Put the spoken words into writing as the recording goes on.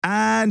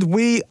And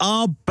we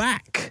are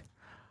back.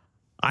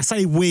 I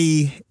say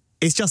we,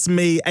 it's just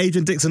me,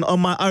 Adrian Dixon, on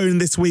my own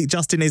this week.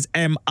 Justin is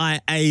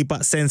MIA,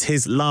 but sends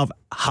his love,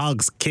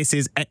 hugs,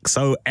 kisses,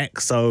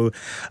 XOXO.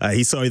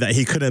 He's sorry that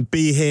he couldn't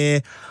be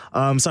here.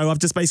 So I've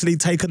just basically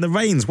taken the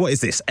reins. What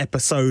is this?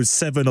 Episode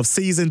 7 of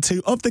season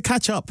 2 of The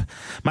Catch Up.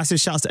 Massive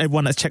shouts to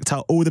everyone that's checked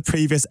out all the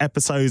previous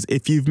episodes.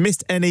 If you've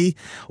missed any,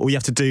 all you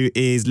have to do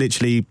is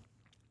literally...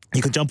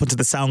 You can jump onto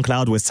the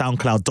SoundCloud with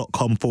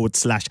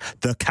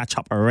soundcloud.com/The Catch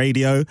Up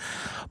Radio.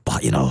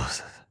 But, you know,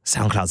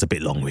 SoundCloud's a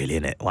bit long, really,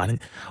 isn't it? Why don't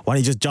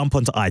you just jump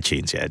onto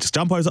iTunes, yeah? Just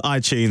jump onto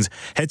iTunes,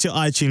 head to your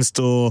iTunes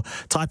store,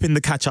 type in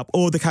The Catch Up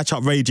or The Catch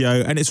Up Radio,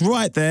 and it's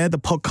right there, the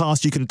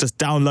podcast. You can just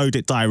download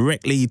it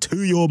directly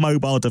to your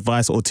mobile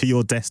device or to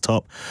your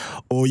desktop,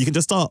 or you can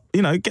just start,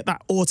 you know, get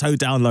that auto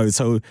download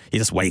so you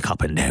just wake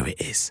up and there it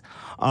is.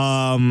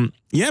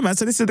 Yeah, man,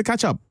 so this is The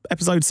Catch Up,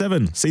 episode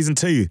 7, season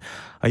 2.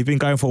 You've been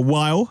going for a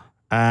while,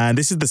 and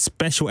this is the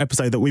special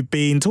episode that we've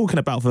been talking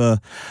about for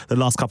the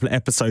last couple of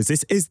episodes.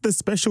 This is the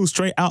special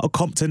Straight Outta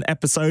Compton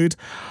episode.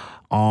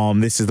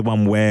 This is the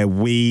one where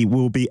we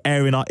will be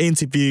airing our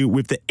interview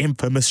with the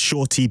infamous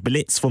Shortee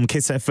Blitz from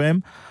Kiss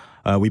FM.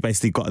 We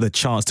basically got the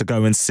chance to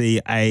go and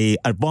see a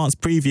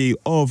advanced preview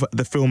of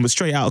the film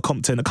Straight Outta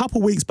Compton a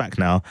couple weeks back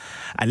now,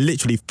 and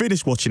literally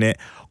finished watching it,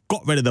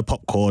 got rid of the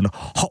popcorn,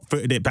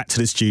 hot-footed it back to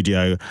the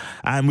studio,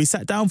 and we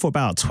sat down for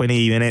about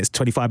 20 minutes,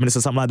 25 minutes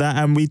or something like that,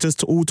 and we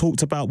just all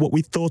talked about what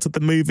we thought of the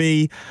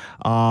movie,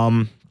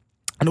 and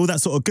all that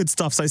sort of good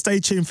stuff. So stay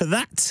tuned for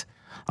that.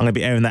 I'm going to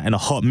be airing that in a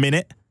hot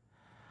minute.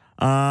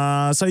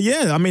 So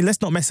yeah, I mean,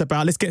 let's not mess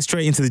about. Let's get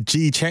straight into the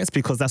G-checks,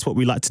 because that's what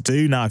we like to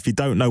do. Now, if you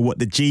don't know what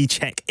the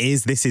G-check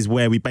is, this is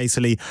where we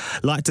basically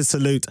like to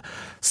salute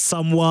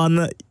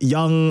someone,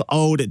 young,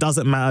 old, it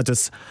doesn't matter,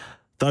 just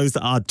those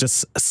that are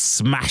just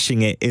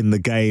smashing it in the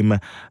game.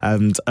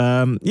 And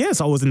yeah,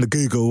 so I was in the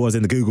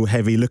Google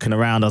heavy, looking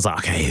around. I was like,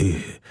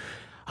 okay,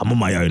 I'm on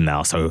my own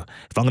now. So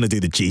if I'm going to do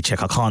the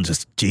G-check, I can't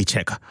just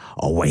G-check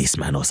a waste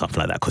man or something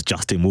like that, because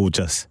Justin will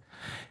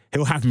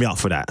he'll have me up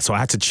for that. So I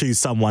had to choose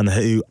someone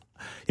who,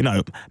 you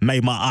know,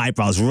 made my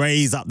eyebrows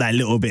raise up that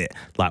little bit.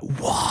 Like,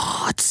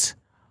 what?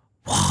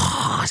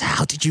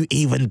 How did you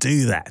even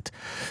do that?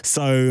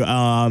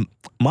 So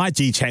my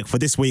G-check for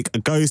this week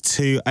goes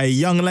to a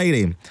young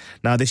lady.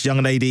 Now, this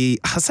young lady,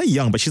 I say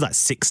young, but she's like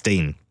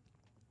 16.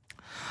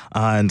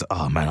 And,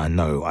 oh man, I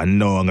know I'm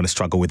going to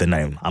struggle with the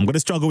name.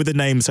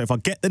 So if I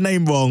get the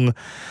name wrong,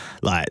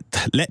 like,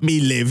 let me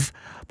live.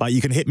 But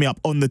you can hit me up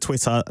on the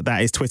Twitter.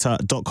 That is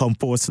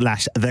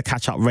twitter.com/The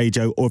Catch Up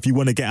Radio. Or if you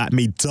want to get at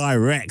me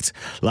direct,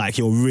 like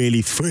you're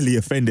really fully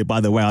offended by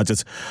the way I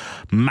just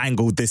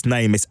mangled this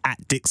name, it's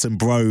at Dixon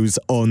Bros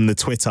on the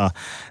Twitter.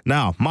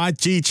 Now, my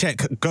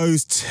G-check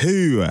goes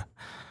to...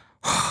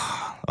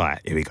 All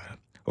right, here we go.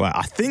 All right,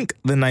 I think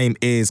the name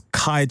is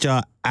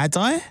Kaija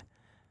Adai.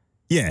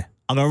 Yeah,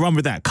 I'm going to run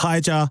with that.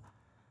 Kaija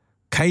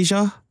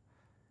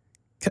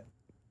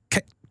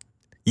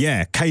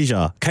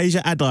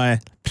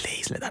Adai.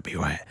 Please let that be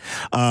right.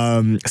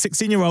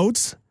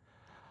 16-year-olds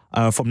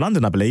from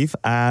London, I believe,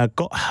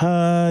 got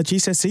her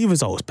GCSE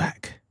results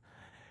back.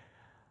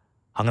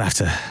 I'm going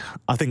to have to...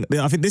 I think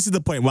this is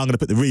the point where I'm going to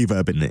put the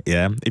reverb in it,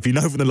 yeah? If you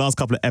know from the last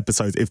couple of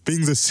episodes, if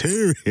things are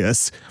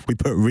serious, we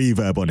put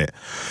reverb on it.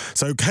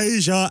 So,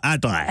 Kaija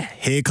Adai,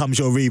 here comes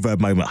your reverb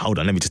moment. Hold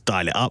on, let me just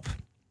dial it up.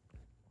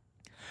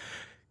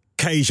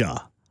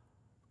 Kaija,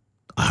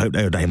 I hope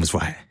their name was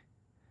right,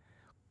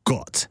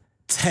 got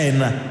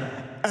 10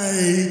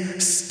 A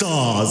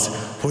stars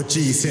for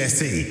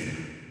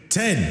GCSE.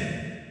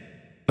 10.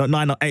 Not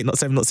 9, not 8, not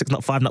 7, not 6,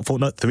 not 5, not 4,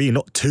 not 3,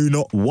 not 2,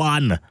 not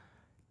 1.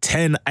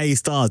 10 A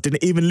stars.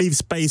 Didn't even leave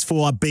space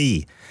for a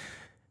B.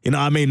 You know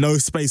what I mean? No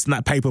space in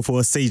that paper for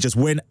a C. Just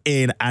went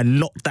in and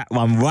knocked that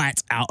one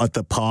right out of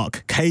the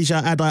park.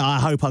 Kaija Adai, I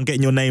hope I'm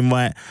getting your name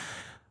right.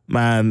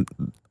 Man,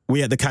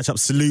 we at The Catch Up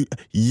salute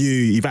you.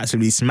 You've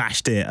absolutely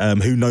smashed it.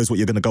 Who knows what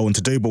you're going to go on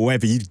to do, but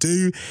whatever you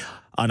do,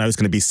 I know it's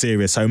going to be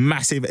serious. So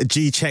massive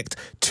G-checked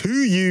to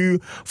you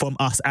from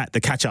us at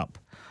The Catch Up.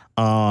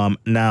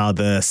 Now,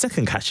 the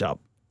second Catch Up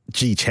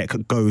G-check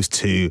goes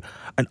to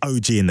an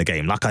OG in the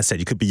game. Like I said,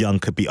 you could be young,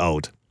 could be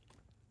old.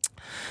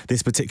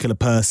 This particular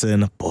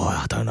person, boy,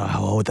 I don't know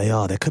how old they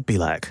are. They could be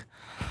like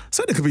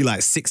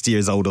 60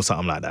 years old or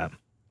something like that.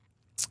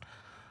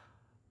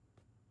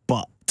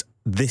 But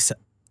this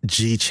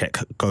G-check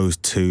goes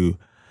to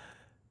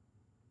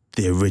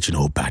the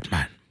original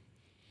Batman.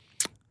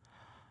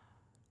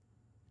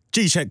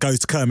 G-check goes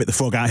to Kermit the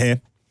Frog out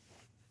here.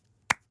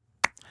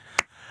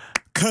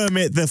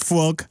 Kermit the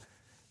Frog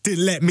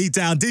didn't let me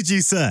down, did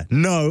you, sir?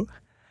 No.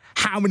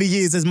 How many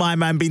years has my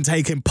man been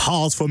taking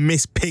piles from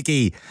Miss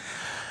Piggy?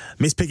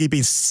 Miss Piggy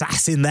been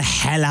sassing the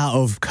hell out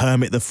of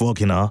Kermit the Frog,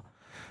 you know?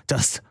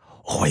 Just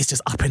always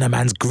just up in a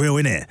man's grill,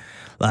 innit?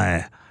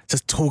 Like,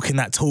 just talking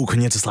that talk,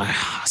 and you're just like,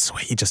 I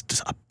swear,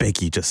 I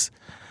beg you, just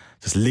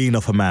lean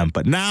off a man.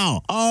 But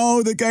now,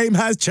 the game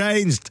has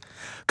changed.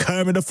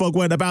 Kermit the Frog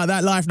weren't about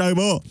that life no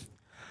more.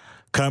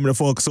 Kermit the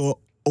Frog saw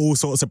all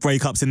sorts of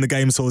breakups in the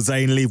game, saw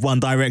Zayn leave One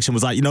Direction,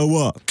 was like, you know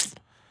what?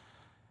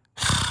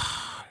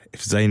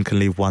 If Zayn can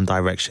leave One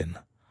Direction,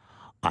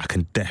 I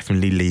can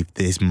definitely leave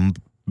this. You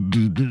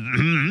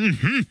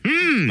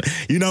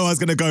know I was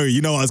going to go.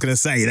 You know what I was going to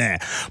say there.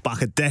 But I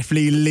could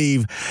definitely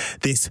leave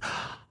this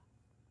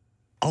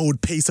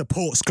old piece of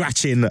pork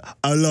scratching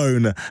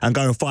alone and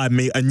go and find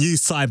me a new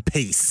side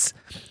piece.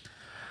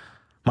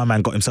 My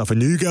man got himself a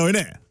new girl,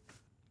 innit?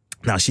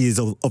 Now, she is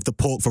of the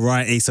pork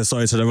variety, so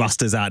sorry to the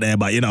rusters out there,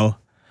 but, you know,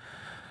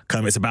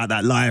 Kermit's about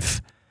that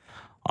life.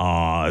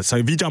 So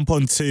if you jump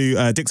on to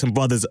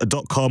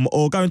DixonBrothers.com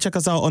or go and check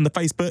us out on the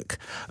Facebook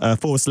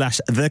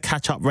 /The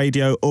Catch Up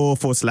Radio or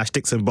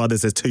 /Dixon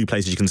Brothers. There's 2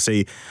 places you can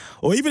see.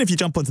 Or even if you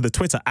jump onto the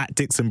Twitter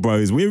 @Dixon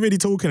Bros, we're really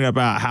talking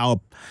about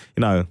how,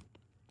 you know,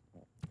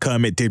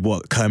 Kermit did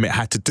what Kermit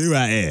had to do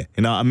out here.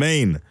 You know what I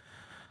mean?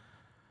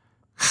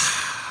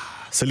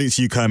 Salute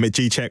to you, Kermit.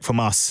 G-check from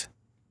us.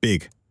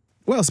 Big.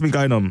 What else has been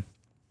going on?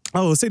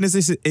 Oh, seeing as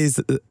this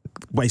is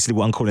basically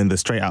what I'm calling the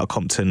Straight Outta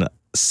Compton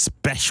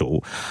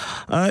special,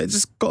 it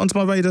just got onto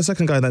my radar a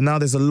second ago that now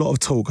there's a lot of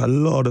talk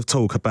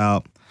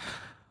about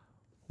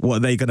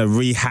what they're going to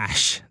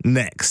rehash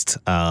next.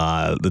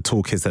 The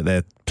talk is that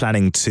they're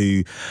planning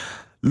to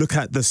look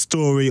at the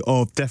story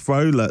of Death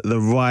Row, the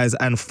rise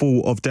and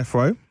fall of Death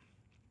Row.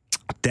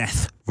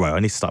 Death Row. I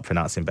need to start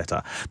pronouncing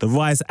better. The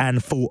rise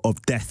and fall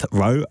of Death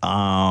Row.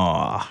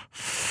 Yeah.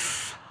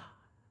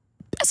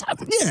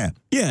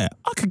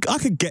 I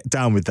could get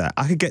down with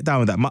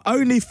that. My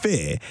only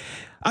fear,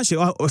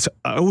 actually,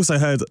 I also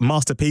heard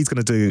Master P's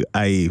going to do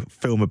a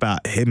film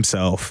about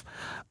himself,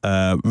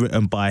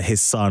 written by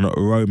his son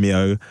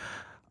Romeo.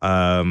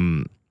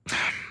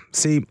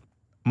 See,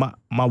 my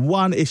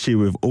one issue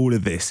with all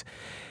of this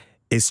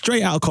is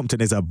Straight Outta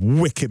Compton is a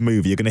wicked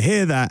movie. You're going to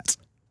hear that.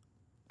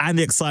 And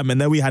the excitement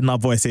that we had in our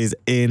voices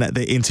in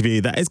the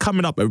interview that is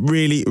coming up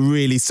really,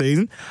 really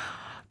soon.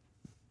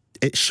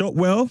 It's shot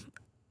well.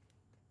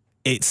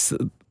 It's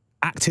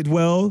acted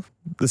well.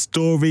 The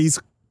story's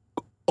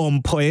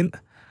on point.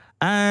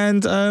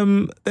 And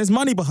there's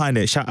money behind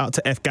it. Shout out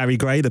to F. Gary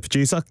Gray, the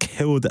producer.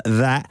 Killed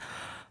that.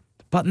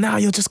 But now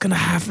you're just going to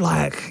have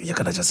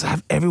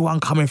everyone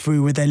coming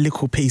through with their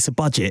little piece of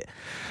budget,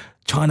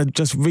 trying to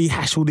just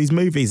rehash all these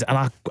movies.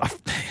 And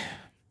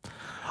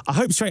I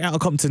hope Straight Outta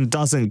Compton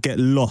doesn't get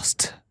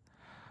lost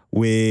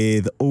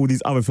with all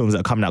these other films that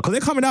are coming out. Because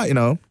they're coming out, you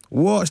know.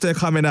 Watch, they're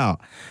coming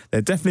out.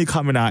 They're definitely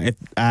coming out.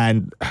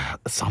 And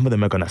some of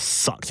them are going to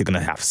suck. You're going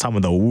to have some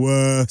of the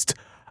worst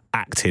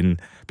acting.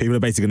 People are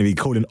basically going to be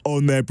calling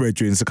on their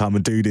brethren to come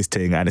and do this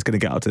thing. And it's going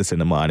to get out to the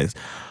cinema. And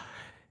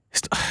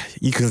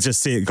you can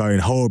just see it going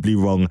horribly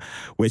wrong,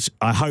 which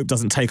I hope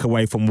doesn't take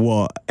away from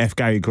what F.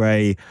 Gary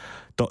Gray,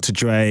 Dr.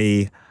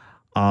 Dre,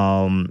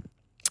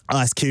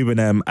 Ice Cube and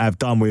them have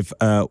done with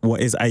what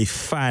is a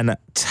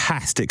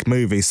fantastic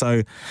movie.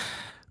 So,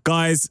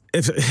 guys,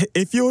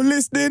 if you're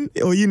listening,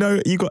 or you know,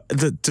 you got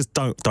just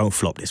don't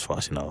flop this for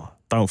us. You know,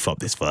 don't flop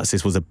this for us.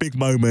 This was a big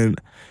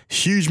moment,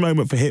 huge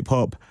moment for hip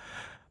hop,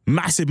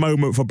 massive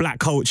moment for black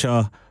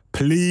culture.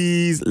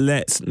 Please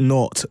let's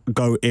not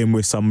go in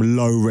with some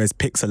low res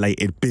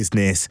pixelated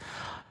business.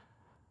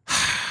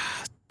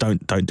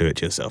 Don't do it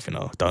to yourself. You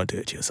know, don't do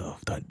it to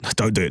yourself.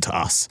 Don't do it to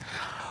us.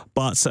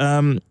 But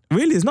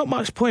really, there's not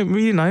much point,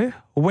 really, you know,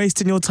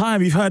 wasting your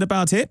time. You've heard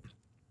about it.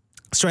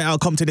 Straight Outta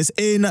Compton is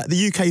in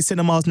the UK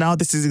cinemas now.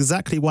 This is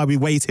exactly why we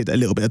waited a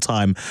little bit of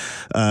time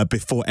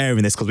before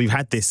airing this, because we've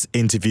had this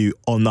interview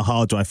on the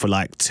hard drive for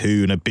like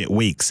 2 and a bit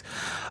weeks.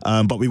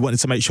 But we wanted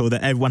to make sure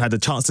that everyone had a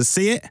chance to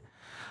see it.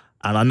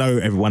 And I know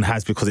everyone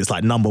has, because it's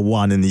like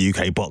 #1 in the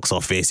UK box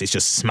office. It's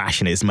just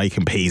smashing it. It's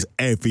making peas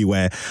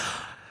everywhere.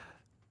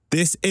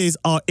 This is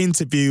our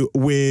interview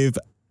with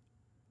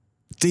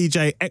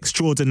DJ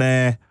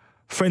extraordinaire,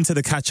 friend to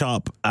the Catch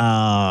Up,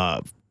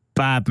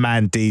 bad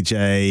man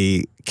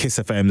DJ, Kiss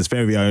FM's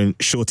very own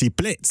Shortee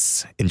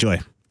Blitz. Enjoy.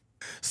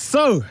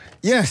 So,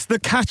 yes, the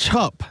Catch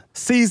Up,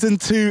 season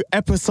 2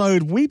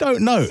 episode, we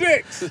don't know.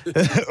 6.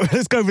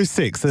 Let's go with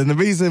 6. And the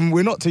reason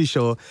we're not too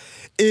sure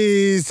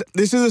is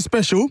this is a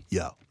special.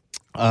 Yeah.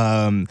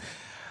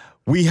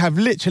 We have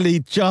literally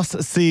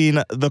just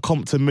seen the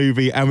Compton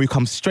movie and we've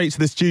come straight to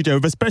the studio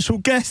with a special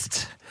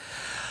guest.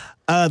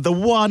 The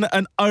one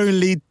and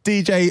only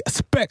DJ,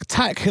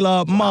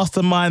 spectacular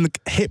mastermind,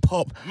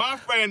 hip-hop My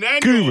friend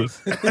and guru. yours.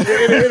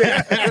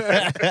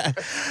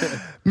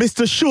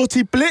 Mr.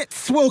 Shortee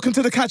Blitz, welcome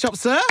to the Catch Up,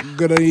 sir.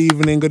 Good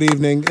evening.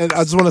 And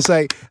I just want to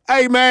say,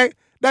 hey, man,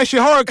 that's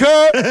your hard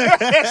cut.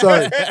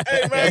 Sorry.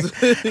 Hey, man.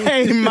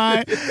 Hey,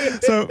 man.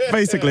 So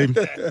basically,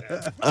 this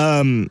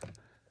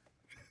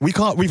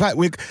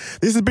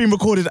has been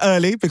recorded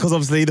early because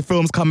obviously the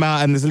film's come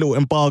out and there's a little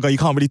embargo. You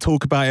can't really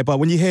talk about it, but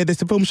when you hear this,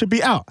 the film should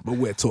be out. But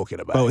we're talking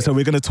about it. So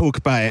we're going to talk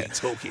about it.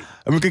 Talking.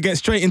 And we're going to get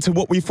straight into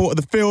what we thought of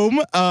the film.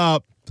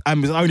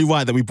 And it's only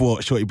right that we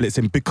brought Shortee Blitz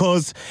in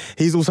because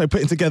he's also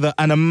putting together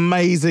an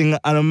amazing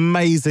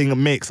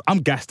mix. I'm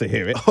gassed to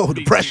hear it. Oh,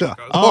 the pressure.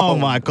 Oh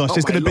my gosh,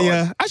 it's my going to be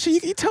Lord.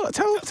 Actually, you tell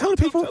the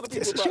people.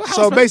 It's your house,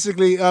 So man.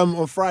 basically,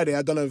 on Friday,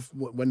 I don't know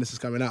when this is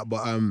coming out,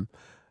 but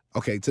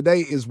okay,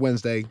 today is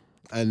Wednesday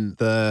and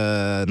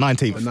The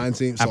 19th. the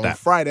 19th. Have So on that.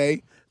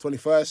 Friday,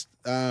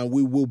 21st,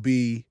 we will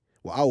be.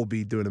 Well, I will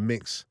be doing a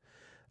mix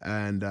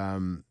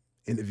and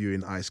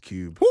interviewing Ice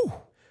Cube. Woo.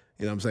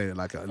 You know what I'm saying?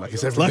 Like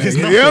it's every Like day. it's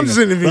Yeah, nothing. I'm just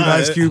interviewing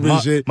Ice Cube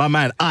and shit. My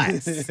man,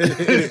 Ice.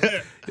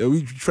 Yeah,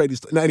 we trade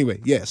this. No, anyway,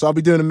 yeah. So I'll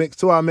be doing a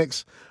 2-hour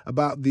mix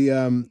about the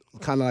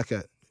kind of like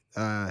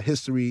a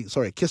history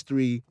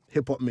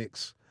hip hop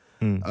mix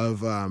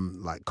of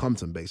like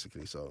Compton,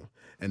 basically. So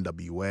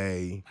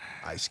NWA,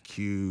 Ice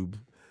Cube,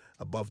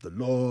 Above the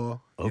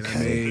Law. You know what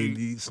I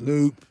mean?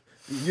 Snoop.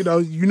 You know,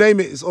 you name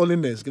it, it's all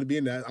in there. It's gonna be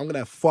in there. I'm gonna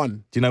have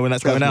fun. Do you know when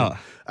that's coming out?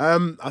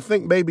 I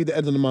think maybe the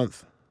end of the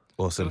month.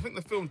 Awesome. I think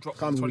the film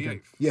drops on the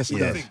 28th. Yes, it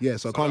does. Yeah,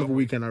 so Carnival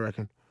weekend, I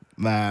reckon.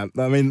 Man,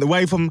 I mean, the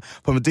way from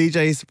the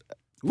DJs,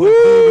 before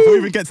we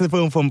even get to the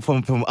film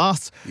from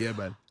us, Yeah,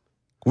 man.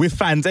 we're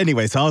fans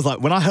anyway. So I was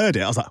like, when I heard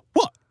it, I was like,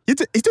 what? He's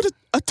doing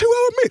a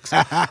 2-hour mix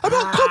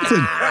about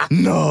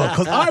Compton? No,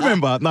 because I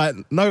remember,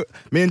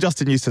 me and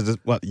Justin used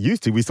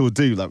to, we still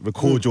do, like,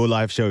 record your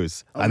live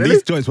shows. And really?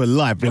 These joints were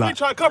live. Be Let me like,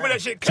 try and cover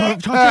that shit. try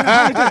to do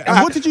it.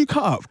 And what did you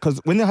cut up?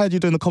 Because when I heard you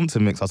doing the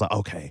Compton mix, I was like,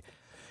 okay.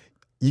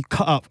 You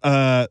cut up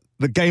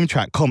the game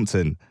track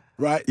Compton.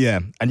 Right. Yeah,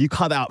 and you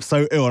cut that up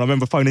so ill. And I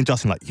remember phoning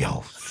Justin like,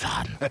 yo,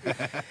 son,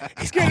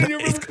 he's gonna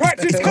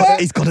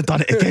have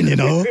done it again, you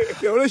know?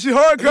 Yo, this shit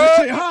hard,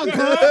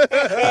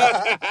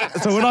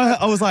 So when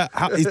I was like,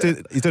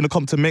 he's doing a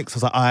Compton mix, I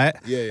was like, all right.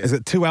 Yeah. It's a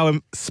 2-hour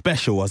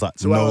special. I was like,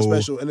 2-hour no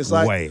special. And it's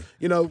like, way.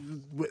 you know,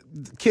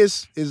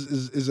 Kiss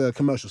is a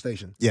commercial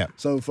station. Yeah.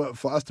 So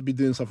for us to be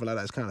doing something like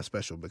that is kind of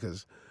special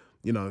because,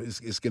 you know,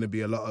 it's going to be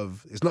a lot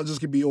of, it's not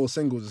just going to be all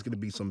singles, it's going to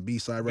be some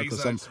B-side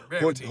records, some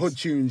hood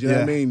tunes, you know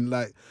what I mean?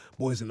 Like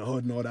Boys in the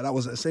Hood and all that. That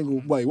wasn't a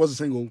single, well, it was a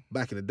single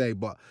back in the day,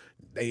 but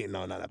they didn't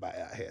know nothing about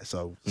it out here.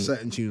 So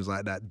certain tunes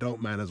like that,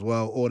 Don't Man as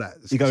well, all that.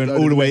 You're going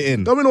all the way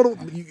in. Going all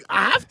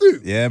I have to.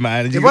 Yeah,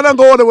 man. If I don't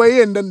go all the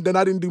way in, then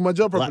I didn't do my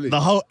job properly.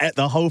 Like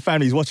the whole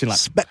family's watching like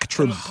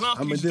Spectrum. Can I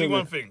ask you to do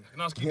one thing?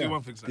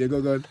 Sir? Yeah,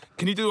 go.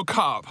 Can you do a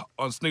cut up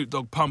on Snoop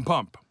Dogg Pump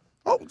Pump?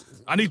 Oh,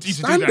 I need you to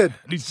standard. do that.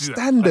 I need you to do that.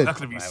 Standard. That's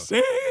gonna be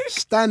sick.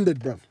 Standard,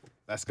 bro.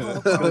 That's gonna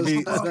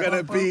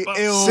be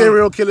ill.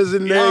 Serial killers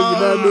in there, you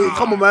know what I mean?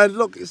 Come on, man.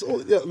 Look, it's all,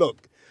 look.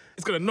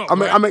 It's gonna knock.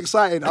 I'm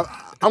excited.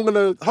 I'm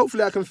gonna,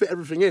 hopefully I can fit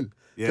everything in.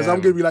 Because Yeah,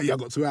 I'm going to be like, I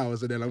got 2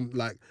 hours. And then I'm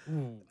like,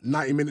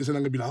 90 minutes and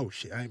I'm going to be like, oh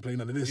shit, I ain't playing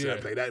none of this. Yeah. I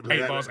play that.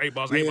 8 bars, 8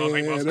 bars, 8 bars,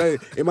 8 bars. Yeah.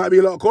 It might be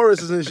a lot of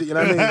choruses and shit, you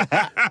know what I mean? You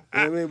know what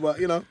I mean? But,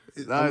 you know,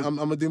 I'm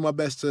going to do my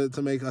best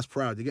to make us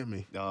proud, you get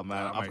me? Oh,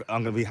 man,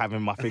 I'm going to be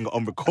having my finger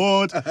on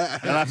record. And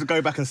I have to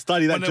go back and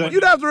study that joint. You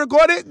don't have to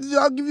record it.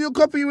 I'll give you a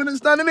copy when it's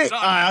done, innit?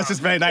 I was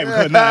just very nice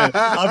because now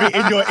I'll be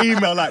in your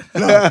email like,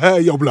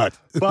 blood. Your blood.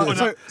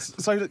 But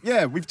so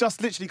yeah, we've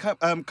just literally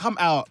come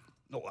out,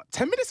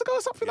 10 minutes ago or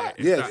something like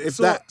that? Yeah, if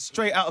that.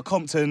 Straight out of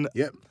Compton.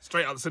 Yep.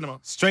 Straight out the cinema.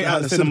 Straight out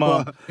of the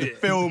cinema. The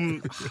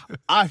film,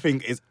 I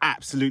think, is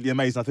absolutely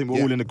amazing. I think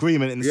we're all in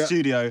agreement in the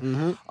studio.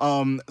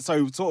 Mm-hmm.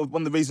 So sort of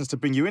one of the reasons to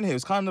bring you in here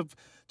is kind of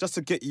just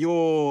to get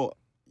your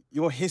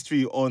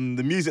history on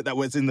the music that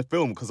was in the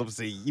film, because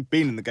obviously you've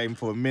been in the game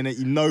for a minute.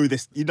 You know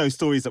this. You know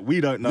stories that we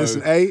don't know.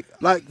 Listen,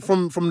 like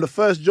from the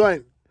first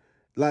joint,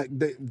 like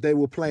they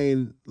were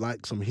playing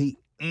like some heat.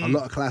 A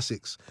lot of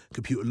classics.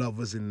 Computer Love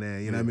was in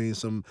there, you know what I mean?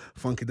 Some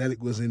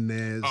Funkadelic was in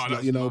there.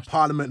 Like, you know, nice.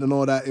 Parliament and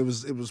all that. It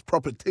was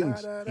proper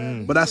things.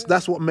 But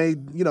that's what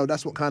made, you know,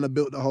 that's what kind of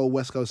built the whole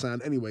West Coast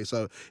sound anyway.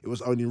 So it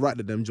was only right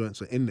that them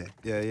joints were in there.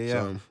 Yeah.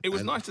 So, it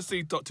was nice to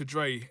see Dr.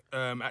 Dre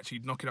actually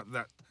knocking up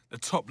the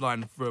top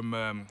line from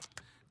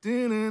It's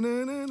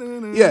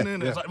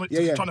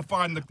like trying to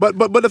find the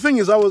But the thing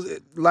is, I was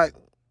like,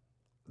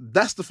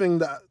 that's the thing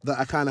that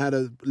I kind of had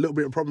a little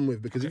bit of problem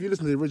with, because if you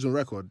listen to the original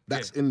record,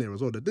 that's in there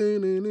as well. But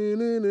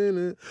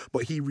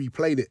he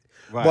replayed it.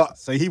 Right. But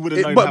so he would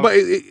have known. But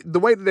the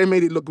way that they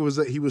made it look was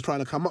that he was trying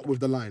to come up with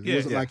the line. It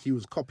wasn't like he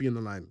was copying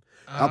the line.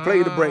 I'll play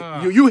you the break.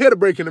 You hear the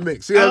break in the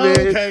mix. You know what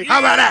I mean? Okay. How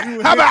about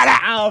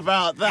that? How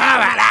about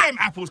that?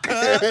 apples, You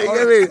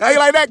get me? How you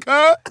like that,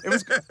 cuz? It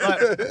was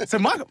like,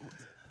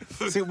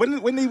 so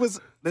when he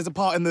was, there's a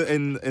part in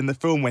the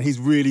film when he's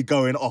really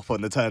going off on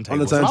the turntables. On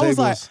the turntables. I was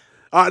like,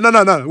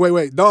 no.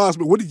 Wait. Don't ask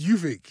me. What did you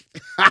think?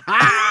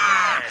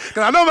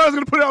 Because I know I was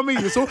going to put it on me.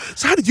 So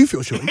how did you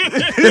feel, Shortee?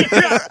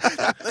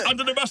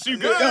 Under the bus you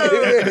go.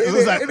 It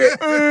was like,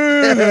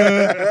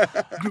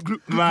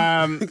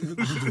 man,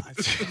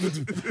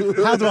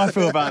 how do I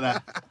feel about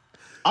that?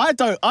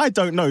 I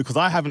don't know, because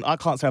I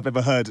can't say I've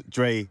ever heard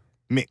Dre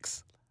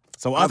mix.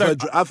 So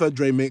I've heard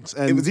Dre mix,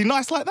 and was he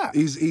nice like that?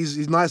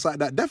 He's nice like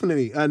that,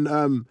 definitely.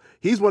 And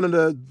he's one of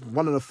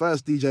the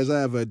first DJs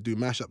I ever do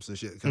mashups and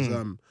shit, because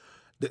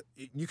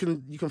you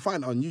can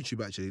find it on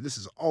YouTube actually. This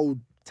is old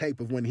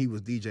tape of when he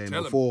was DJing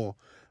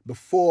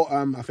before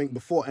I think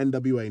before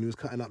NWA, and he was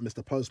cutting up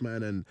Mr.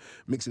 Postman and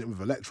mixing it with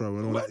electro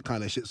and all that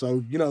kind of shit.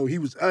 So, you know, he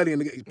was early in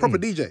the game, proper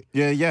DJ.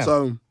 Yeah.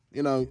 So,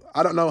 you know,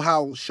 I don't know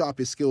how sharp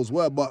his skills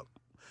were, but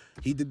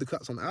he did the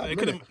cuts on the album.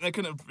 They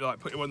couldn't have like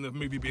put him on the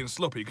movie being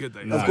sloppy, could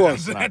they? No, of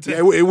course. Yeah,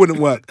 it wouldn't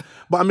work.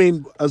 But I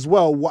mean, as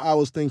well, what I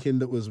was thinking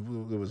that was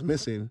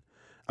missing,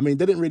 I mean,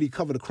 they didn't really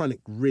cover the Chronic,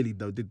 really,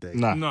 though, did they?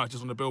 No,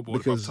 just on the billboard.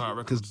 Because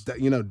Records.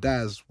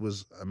 Daz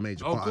was a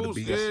major part of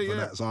the beats for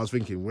that. So I was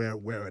thinking, where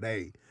are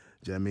they?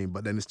 Do you know what I mean?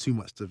 But then it's too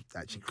much to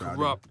actually crowd.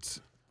 Corrupt.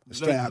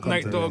 Straight out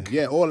Nate Compton. Dogg.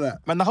 Yeah, all of that.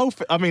 Man, the whole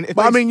thing, I mean...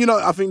 I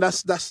think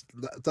that's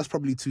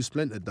probably too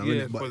splintered, though,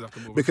 Yeah, isn't it?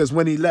 but, because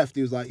when he left,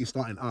 he was like, he's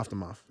starting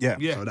Aftermath. Yeah.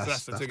 So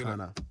that's the thing,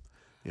 kind of...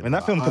 And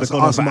that film could have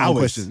gone on for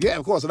hours. Yeah,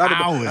 of course. And I'd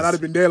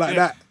have been there like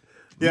that.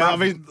 Yeah, I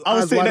mean, I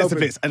was sitting next to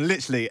Blitz, and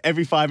literally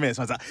every 5 minutes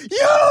I was like, yo!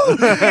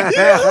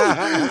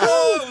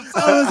 I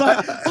was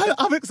like,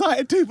 I'm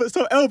excited too, but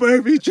so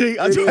elbow me cheek.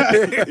 The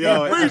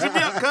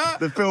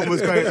film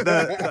was great.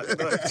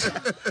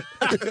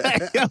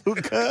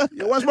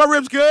 Yo, watch my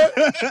ribs, good.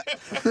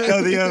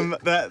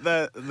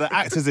 The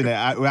actors in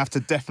it, we have to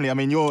definitely. I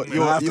mean, you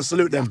have to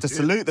salute them. Have to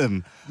salute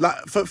them. Like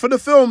for the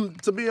film,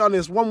 to be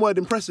honest, one word: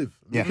 impressive.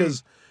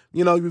 Because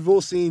we've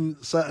all seen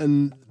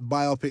certain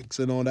biopics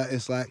and all that.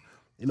 It's like.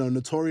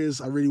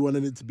 Notorious, I really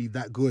wanted it to be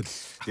that good.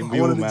 I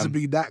wanted it to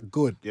be that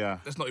good. Yeah.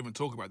 Let's not even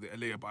talk about the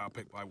Aaliyah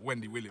biopic by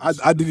Wendy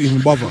Williams. I didn't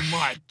even bother. Oh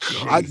my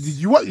God.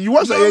 You watched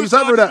that? Yeah, you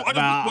sat through that?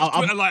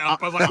 I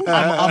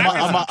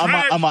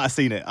might have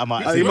seen it. I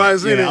might have seen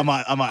it. I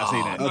might have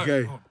seen it.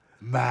 Okay.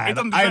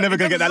 Man, I ain't never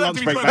going to get that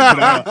lunch break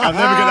back, I'm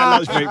never get that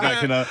lunch break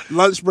back,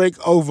 Lunch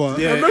break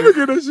over. Yeah. I'm never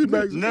getting that shit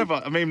back. Never.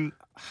 I mean...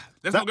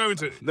 Let's not go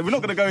into it. We're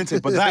not going to go into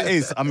it, but that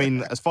is, I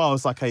mean, as far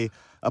as like a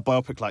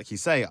biopic, like you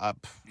say, I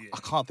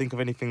can't think of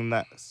anything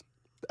that's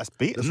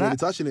beaten that. Really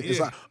touching it. It's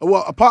like,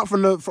 well, apart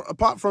from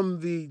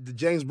the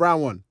James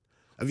Brown one.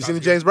 Have you seen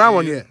the James Brown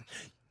one yet?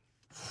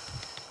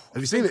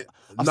 Have you seen it?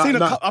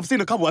 I've seen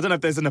a couple. I don't know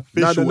if there's an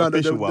official one.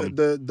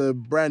 The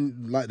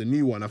brand, like the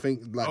new one. I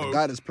think like the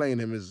guy that's playing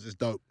him is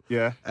dope.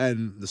 Yeah.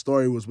 And the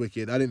story was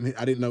wicked. I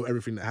didn't know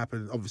everything that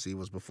happened. Obviously, it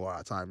was before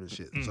our time and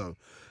shit. So,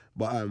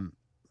 but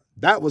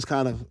that was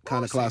kind of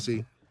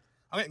classy.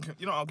 I'm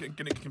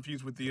getting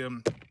confused with the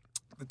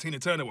Tina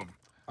Turner one.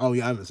 Oh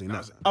yeah, I haven't seen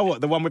that. Oh, what,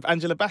 the one with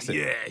Angela Bassett?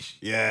 Yeah.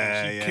 She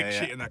kicked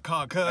shit in that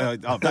car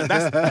curb.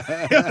 That's.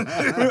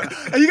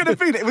 Are you gonna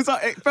feel it?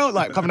 It felt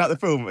like coming out the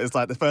film. It's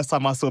like the first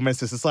time I saw Men's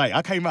Society.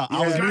 I came out.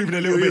 I was moving a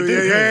little bit.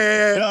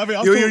 Yeah. You know what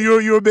I mean?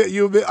 You were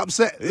a bit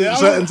upset with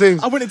certain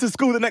things. I went into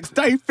school the next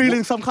day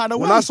feeling some kind of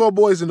way. When I saw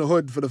Boys in the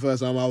Hood for the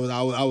first time, I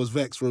was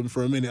vexed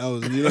for a minute. I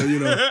was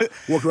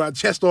walking around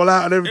chest all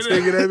out and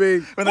everything. You know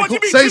what I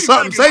mean? Say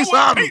something. Say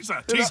something.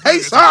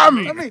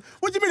 I mean,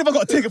 what do you mean if I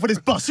got a ticket for this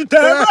bus? You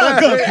damn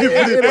right.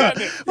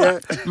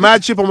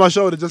 Mad chip on my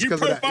shoulder just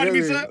because of that.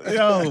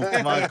 Oh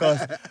my gosh.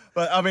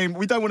 But I mean,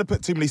 we don't want to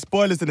put too many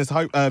spoilers in this.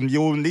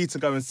 You'll need to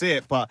go and see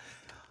it. But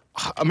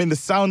I mean, the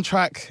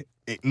soundtrack,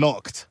 it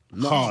knocked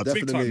hard.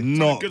 Definitely.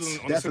 Knocked.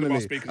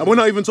 Definitely. And we're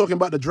not even talking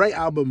about the Dre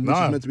album, which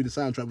is meant to be the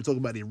soundtrack. We're talking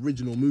about the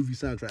original movie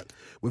soundtrack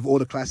with all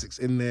the classics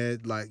in there.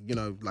 Like,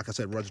 like I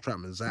said, Roger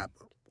Troutman, Zap.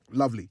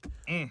 Lovely.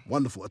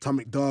 Wonderful.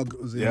 Atomic Dog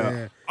was in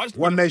there.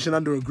 One Nation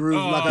Under a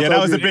Groove. Like I told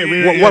that was you. a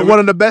bit. One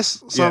of the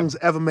best songs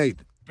ever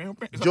made.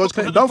 George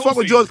Clinton. Don't fuck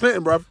with George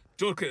Clinton, bruv.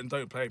 George Clinton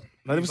don't play.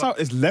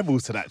 There's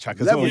levels to that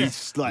track as well.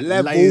 It's like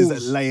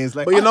levels. layers.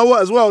 But you know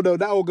what as well, though?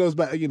 That all goes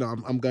back,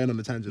 I'm going on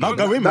the tangent. No,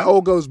 go in, man. That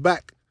all goes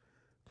back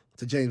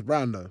to James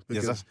Brown, though.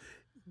 Because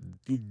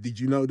did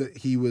you know that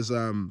he was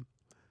one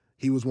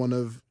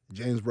of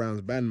James Brown's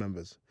band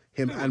members?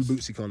 Him and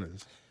Bootsy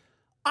Collins.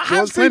 I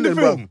have seen the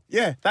film. Bro.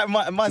 Yeah, that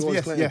reminds me.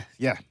 Yes.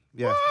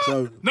 Yeah.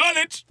 So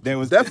knowledge. There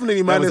was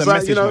definitely, man. It's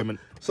like,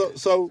 moment.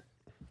 So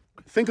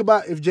think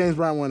about if James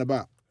Brown weren't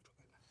about.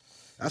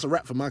 That's a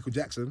rap for Michael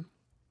Jackson.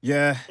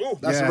 Yeah.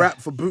 That's a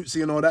rap for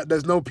Bootsy and all that.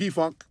 There's no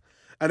P-Funk.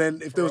 And then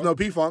if there was no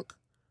P-Funk,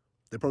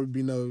 there'd probably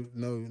be no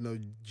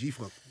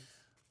G-Funk.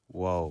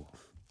 Whoa.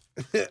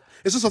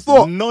 It's just a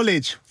thought.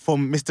 Knowledge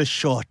from Mr.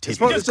 Shortee.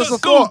 It's just a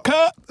thought.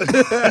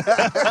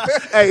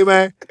 Hey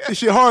man, this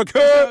shit hard,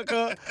 Kurt.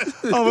 Oh,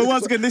 but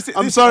once again,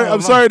 I'm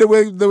sorry that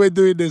we're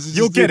doing this.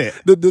 You'll get it.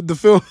 The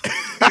film.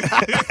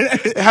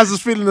 It has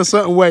us feeling a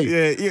certain way.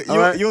 Yeah,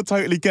 you'll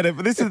totally get it.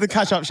 But this is the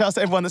catch up. Shout out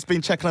to everyone that's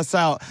been checking us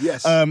out.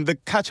 Yes. The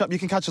catch up, you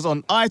can catch us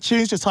on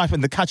iTunes. Just type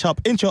in the catch up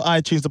into your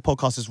iTunes. The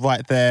podcast is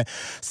right there.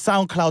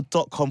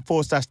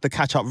 SoundCloud.com/the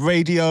catch up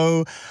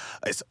radio.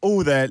 It's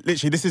all there.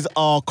 Literally, this is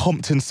our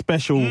Compton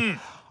special.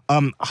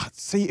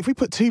 See, if we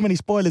put too many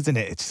spoilers in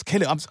it just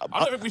kill it. I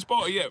don't think we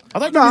spoiled it yet. I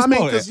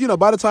mean, because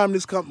by the time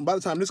this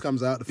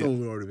comes out, the film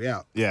will already be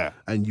out. Yeah,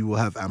 and you will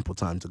have ample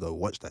time to go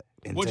watch that.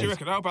 What do you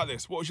reckon? How about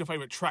this? What was your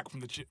favourite track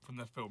from the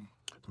film?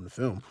 From the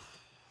film,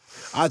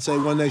 I'd say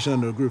One Nation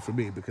Under a Groove for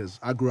me because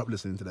I grew up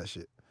listening to that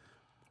shit.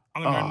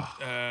 I'm gonna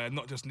go,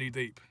 Not Just Knee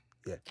Deep.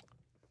 Yeah,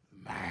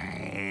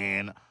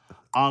 man,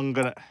 I'm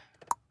gonna.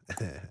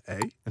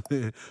 Hey,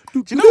 do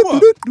you know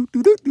what?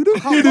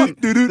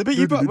 The bit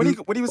you put when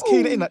he was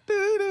keying it in, like,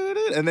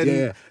 and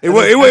then it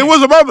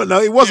was a moment. though.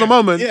 It was a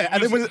moment. Yeah,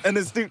 and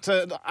then Snoop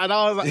turned, and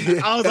I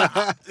was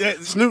like,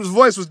 Snoop's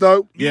voice was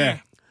dope. Yeah.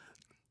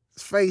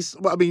 His face.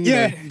 Well, I mean,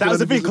 that was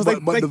the thing because they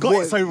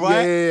got it so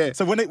right. Yeah.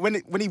 So when he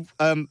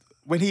not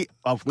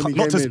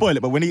to spoil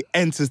it, but when he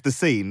enters the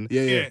scene,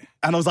 and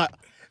I was like,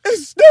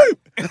 it's Snoop.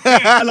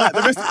 And like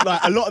the rest,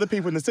 like a lot of the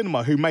people in the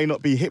cinema who may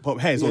not be hip hop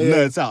heads or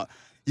nerds out,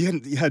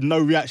 you heard no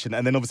reaction,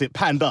 and then obviously it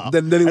panned up.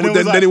 Then it was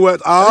like, then it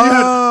worked.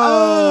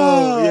 I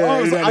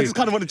just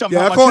kind of want to jump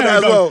out I my caught chair that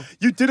and as go, well.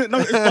 you didn't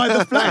notice by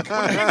the flag.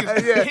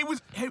 He was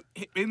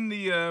in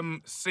the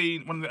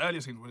scene, one of the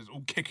earlier scenes when it's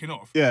all kicking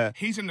off. Yeah.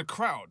 He's in the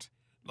crowd,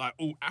 like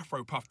all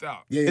afro puffed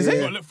out. Is I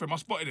it? look for him. I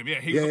spotted him.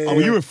 Yeah. Oh,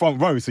 you were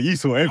front row, so you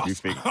saw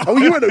everything. Oh,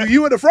 you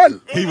were the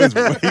front. He was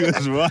right.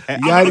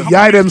 You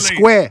had them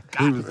square.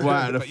 He was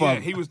right at the front.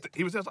 Yeah, he was there.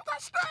 I was like,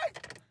 that's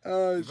Snake.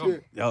 Oh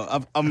shit.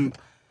 Yo,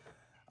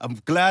 I'm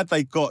glad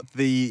they got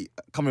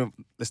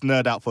let's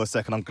nerd out for a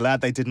second. I'm glad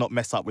they did not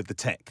mess up with the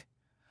tech.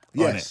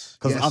 Yes.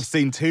 Because I've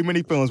seen too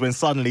many films when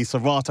suddenly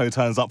Serato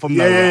turns up from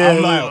nowhere.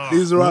 I'm like,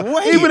 he's right.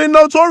 wait. Even in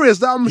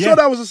Notorious, I'm sure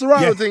that was a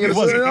Serato thing. it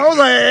was. I was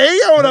like, hey,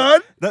 hold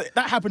on.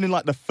 That happened in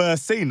like the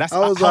first scene. That's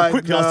I was how like,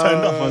 quickly I was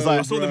turned off. I was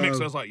like, I saw the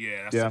mix. I was like,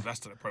 that's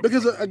the appropriate.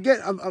 Because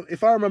again,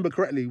 if I remember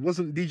correctly,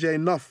 wasn't DJ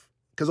enough?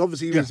 Because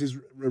obviously he was his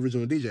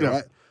original DJ,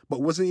 right? But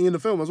wasn't he in the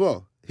film as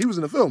well? He was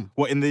in the film.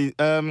 What, in the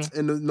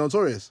in the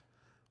Notorious?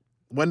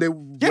 When they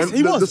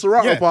he was. The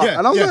Serato part.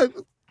 And I was like,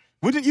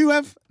 wouldn't you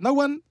have? No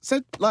one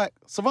said like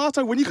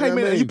Serato when you came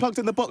in and you plugged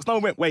in the box. No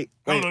one went, wait.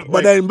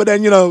 But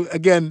then you know,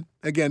 again,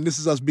 this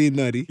is us being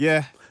nerdy.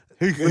 Yeah.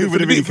 Who For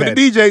would have really the cared?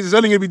 DJs, it's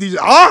only gonna be DJs.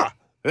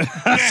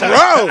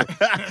 Serato.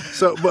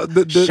 So, but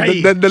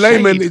the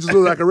layman, it just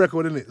looks like a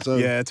record, isn't it? So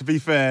yeah. To be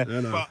fair.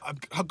 But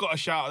I got a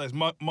shout out. There's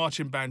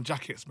marching band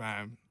jackets,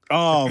 man.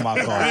 Oh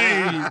my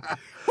god.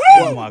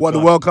 What the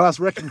world class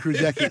wrecking crew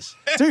jackets,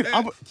 dude?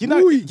 You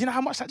know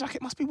how much that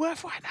jacket must be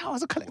worth right now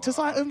as a collector's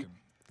item.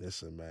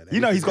 Listen, man.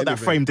 You know he's got that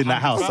framed in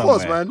that house Of somewhere.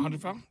 course, man.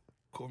 £100,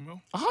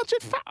 £250,000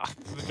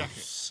 £100,000. for the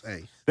jacket.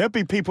 Hey. There'll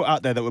be people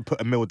out there that would put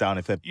 $1 million down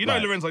if they're. You know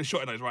Lorenzo's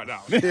shotting those right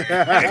now.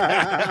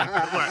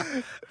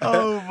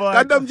 Oh my!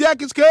 Got them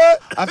jackets, kid.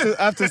 I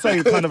have to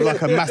say, kind of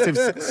like a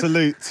massive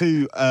salute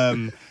to.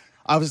 I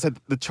would say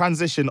the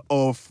transition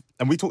of,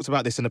 and we talked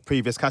about this in a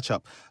previous catch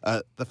up.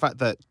 The fact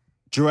that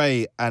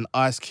Dre and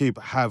Ice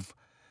Cube have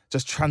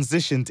just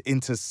transitioned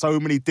into so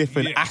many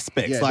different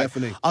aspects. Yeah, like,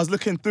 definitely. I was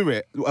looking through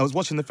it. I was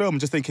watching the film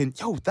and just thinking,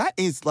 yo, that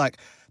is like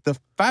the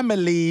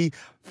family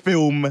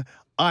film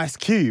Ice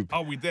Cube.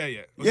 Are we there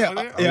yet?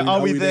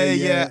 Are we there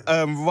yet?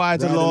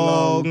 Ride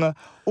along,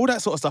 all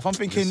that sort of stuff. I'm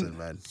thinking, Listen,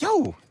 man.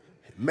 yo.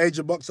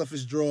 Major box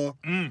office draw.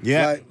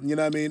 Yeah. Like, you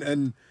know what I mean?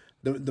 And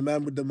the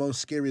man with the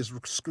most scariest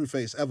screw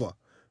face ever.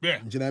 Yeah.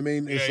 Do you know what I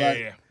mean? It's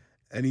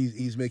and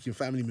he's making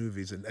family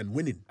movies and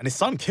winning. And his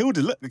son killed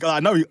it. Look, I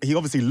know he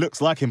obviously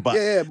looks like him, but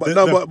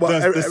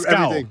the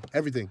scowl.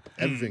 everything.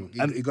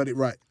 He got it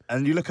right.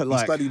 And you look at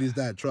like he studied his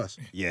dad. Trust.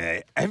 Yeah,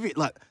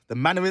 the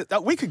manner.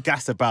 We could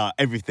gas about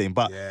everything,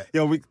 but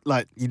you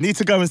need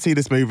to go and see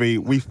this movie.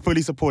 We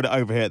fully support it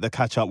over here at the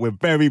Catch Up. We're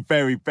very,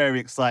 very, very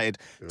excited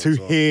to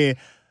hear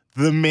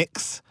the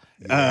mix.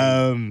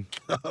 I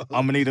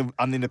need a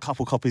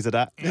couple copies of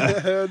that.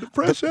 The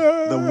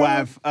pressure. The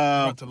WAV.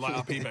 I to light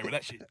up eBay with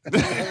that shit.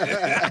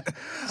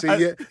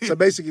 So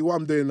basically, what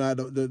I'm doing now,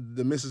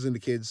 the missus and the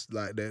kids,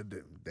 like they're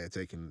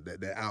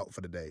out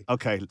for the day.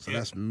 Okay. So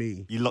that's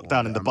me. You locked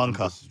down in the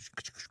bunker.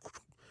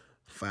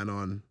 Fan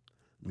on.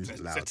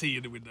 Music loud. Settee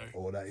in the window.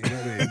 All that, you know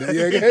what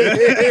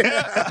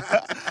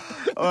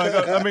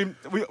I mean? I mean,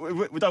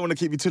 we don't want to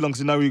keep you too long because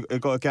you know we've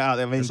got to get out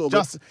there. I mean, we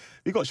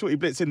got Shortee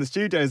Blitz in the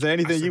studio. Is there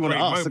anything you want to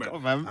ask? Moment.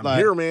 Come on, man. I'm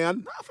here,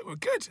 man. No, I think we're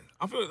good.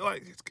 I feel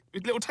like it's a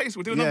little taste.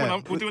 We'll do another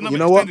one. We'll do another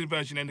extended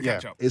version in the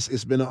catch up.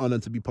 It's been an honor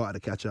to be part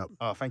of the catch up.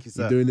 Oh, thank you,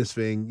 sir. You're doing this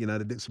thing, you know,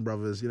 the Dixon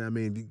brothers, you know what I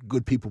mean?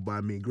 Good people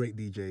by me, great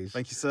DJs.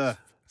 Thank you, sir.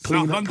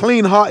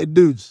 Clean-hearted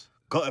dudes.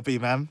 That's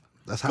the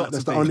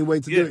That's the only way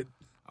to do it.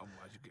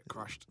 Otherwise, you get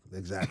crushed.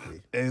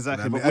 Exactly.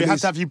 Exactly. You know but we have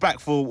to have you back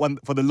for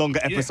the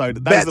longer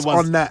episode. Bets the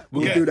ones, on that.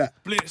 We'll do that.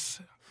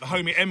 Blitz, the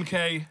homie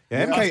MK.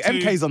 Yeah,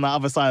 MK's on the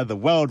other side of the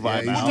world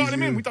right now.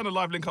 We've done a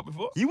live link up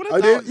before. You want to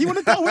know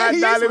where he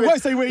is? We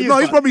won't say where he is. No,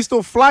 he's probably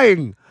still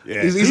flying.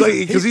 Yeah.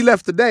 Because he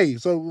left today.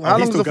 So how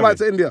long is the flight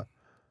to India?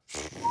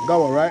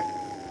 Go on, right?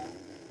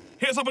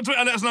 Hit us up on Twitter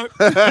and let us know.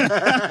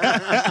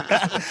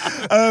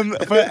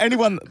 For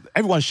everyone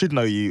should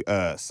know you,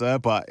 sir.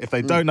 But if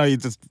they don't know you,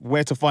 just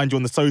where to find you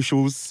on the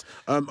socials.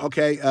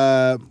 Okay.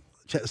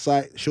 Check the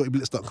site,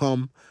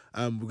 shorteeblitz.com.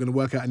 We're going to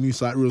work out a new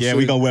site real soon. Yeah,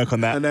 we're going to work on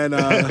that. And then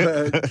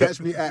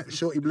catch me at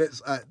Shortee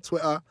Blitz at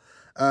Twitter,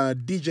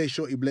 DJ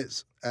Shortee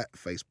Blitz at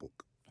Facebook.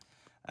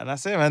 And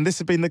that's it, man. This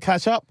has been the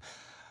Catch Up.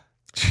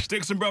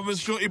 Dixon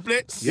Brothers, Shortee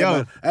Blitz. Yeah,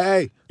 man.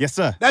 Hey. Yes,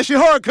 sir. That's your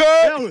hard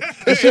cut.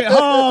 That's your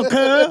hard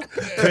cut.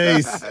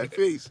 Peace.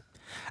 Peace.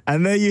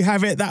 And there you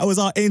have it. That was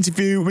our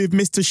interview with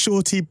Mr.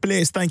 Shortee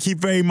Blitz. Thank you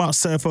very much,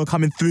 sir, for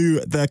coming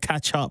through the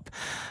Catch Up,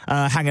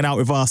 hanging out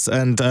with us.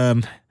 And,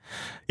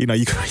 you know,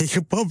 you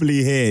could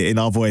probably hear in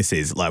our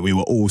voices, like we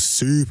were all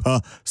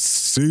super,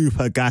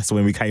 super gassed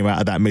when we came out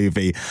of that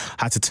movie.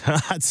 Had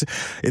to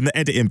in the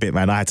editing bit,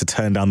 man, I had to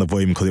turn down the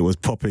volume because it was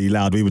properly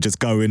loud. We were just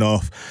going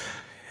off.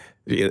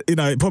 You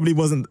know, it probably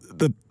wasn't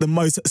the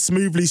most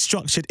smoothly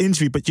structured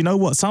interview, but you know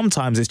what?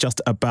 Sometimes it's just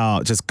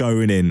about just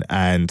going in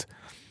and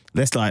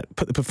let's like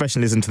put the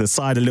professionalism to the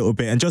side a little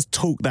bit and just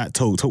talk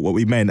what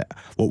we meant,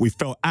 what we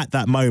felt at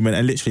that moment.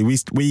 And literally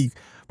we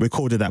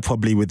recorded that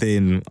probably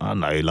within, I don't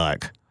know,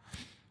 like,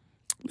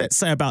 let's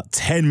say about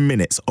 10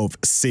 minutes of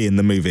seeing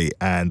the movie.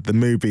 And the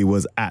movie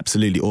was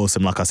absolutely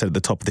awesome, like I said at the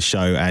top of the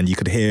show, and you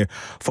could hear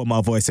from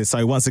our voices.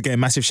 So once again,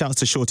 massive shouts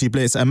to Shortee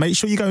Blitz, and make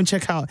sure you go and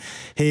check out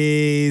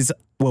his,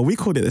 well, we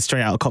called it the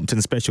Straight Outta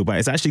Compton special, but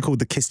it's actually called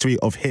the History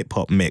of Hip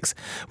Hop Mix,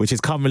 which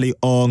is currently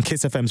on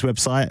Kiss FM's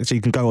website. So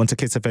you can go on to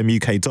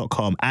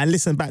kissfmuk.com and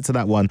listen back to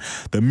that one.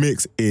 The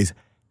mix is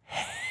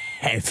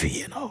heavy,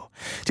 you know.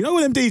 Do you know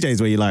all them DJs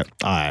where you're like,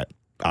 all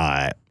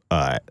right,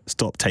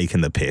 stop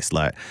taking the piss,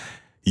 like,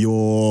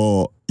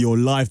 your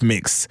live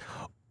mix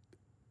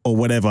or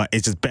whatever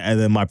is just better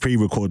than my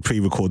pre-record. So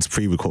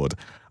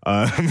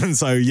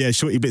yeah,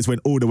 Shortee Blitz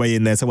went all the way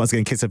in there. So once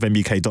again,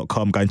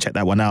 kissfmuk.com, go and check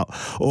that one out,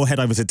 or head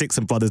over to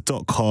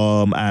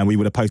dixonbrothers.com and we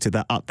would have posted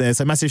that up there.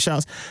 So massive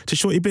shouts to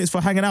Shortee Blitz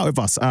for hanging out with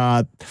us.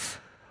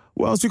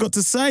 What else we got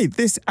to say?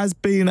 This has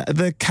been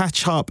the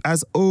catch up.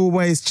 As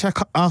always, check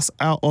us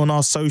out on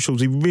our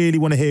socials. We really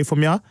want to hear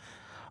from you.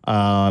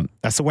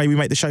 That's the way we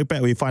make the show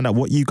better. We find out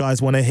what you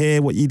guys want to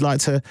hear, what you'd like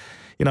to,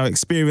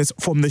 experience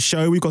from the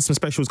show. We've got some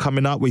specials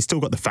coming up. We still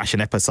got the fashion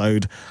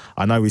episode.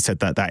 I know we said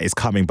that is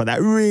coming, but that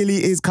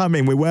really is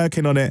coming. We're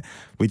working on it.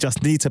 We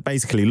just need to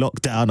basically lock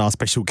down our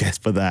special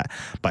guest for that.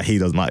 But he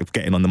doesn't like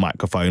getting on the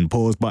microphone.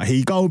 Pause. But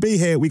he gonna be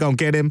here. We gonna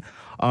get him.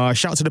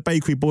 Shout to the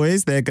Bakery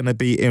Boys. They're gonna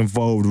be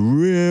involved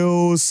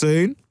real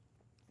soon.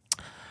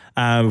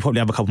 We'll probably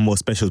have a couple more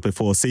specials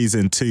before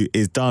season 2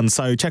 is done.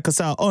 So check us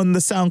out on the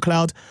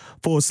SoundCloud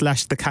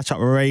 /The Catch Up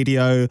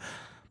Radio.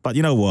 But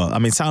you know what? I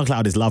mean,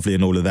 SoundCloud is lovely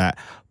and all of that.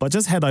 But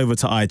just head over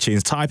to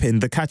iTunes, type in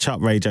The Catch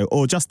Up Radio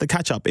or just The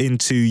Catch Up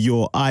into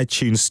your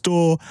iTunes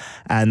store,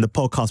 and the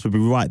podcast will be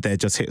right there.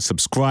 Just hit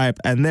subscribe,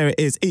 and there it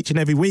is each and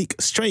every week,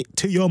 straight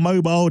to your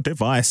mobile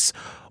device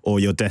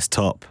or your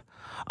desktop.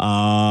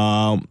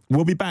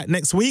 We'll be back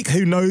next week.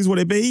 Who knows what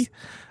it be?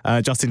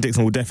 Justin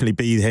Dixon will definitely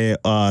be here.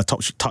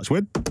 Touch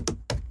wood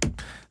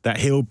that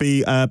he'll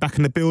be back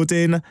in the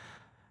building.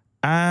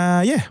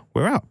 Yeah,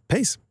 we're out.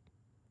 Peace.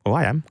 Well,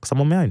 I am, because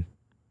I'm on my own.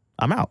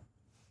 I'm out.